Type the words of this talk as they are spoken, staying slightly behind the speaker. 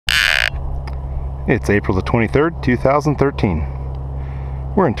It's April the 23rd, 2013.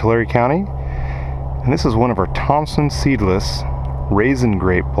 We're in Tulare County, and this is one of our Thompson Seedless raisin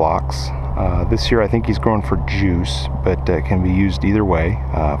grape blocks. This year I think he's grown for juice, but can be used either way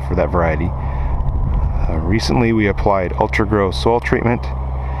for that variety. Recently we applied Ultra Grow soil treatment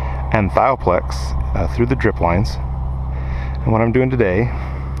and Thioplex through the drip lines. And what I'm doing today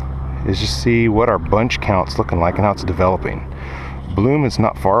is just see what our bunch count's looking like and how it's developing. Bloom is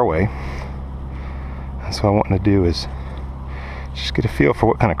not far away. So what I want to do is just get a feel for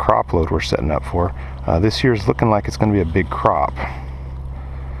what kind of crop load we're setting up for. This year is looking like it's going to be a big crop.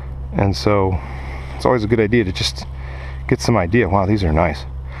 And so it's always a good idea to just get some idea. Wow, these are nice.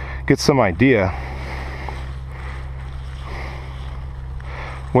 Get some idea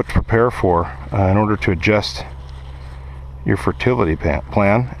what to prepare for in order to adjust your fertility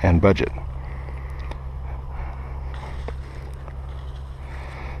plan and budget.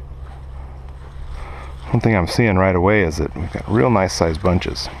 One thing I'm seeing right away is that we've got real nice sized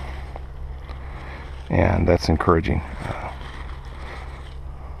bunches, and that's encouraging.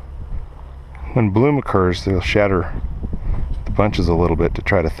 When bloom occurs, they'll shatter the bunches a little bit to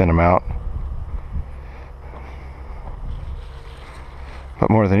try to thin them out. But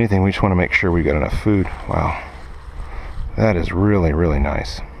more than anything, we just want to make sure we've got enough food. Wow, that is really, really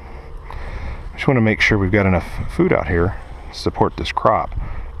nice. We just want to make sure we've got enough food out here to support this crop,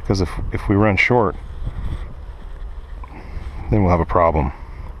 because if we run short, then we'll have a problem.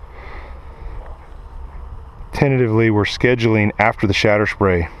 Tentatively, we're scheduling after the shatter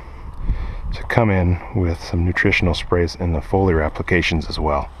spray to come in with some nutritional sprays in the foliar applications as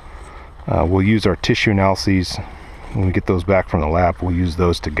well. We'll use our tissue analyses when we get those back from the lab. We'll use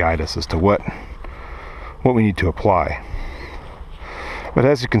those to guide us as to what we need to apply. But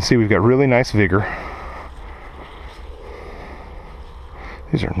as you can see, we've got really nice vigor.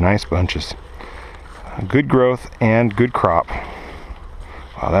 These are nice bunches. Good growth and good crop.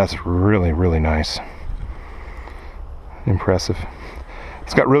 Wow, that's really, really nice. Impressive.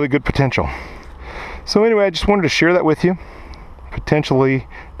 It's got really good potential. So anyway, I just wanted to share that with you. Potentially,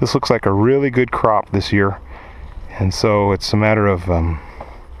 this looks like a really good crop this year. And so it's a matter of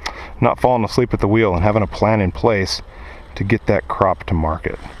not falling asleep at the wheel and having a plan in place to get that crop to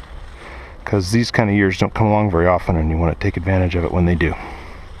market. Because these kind of years don't come along very often, and you want to take advantage of it when they do.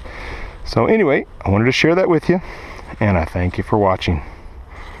 So anyway, I wanted to share that with you, and I thank you for watching.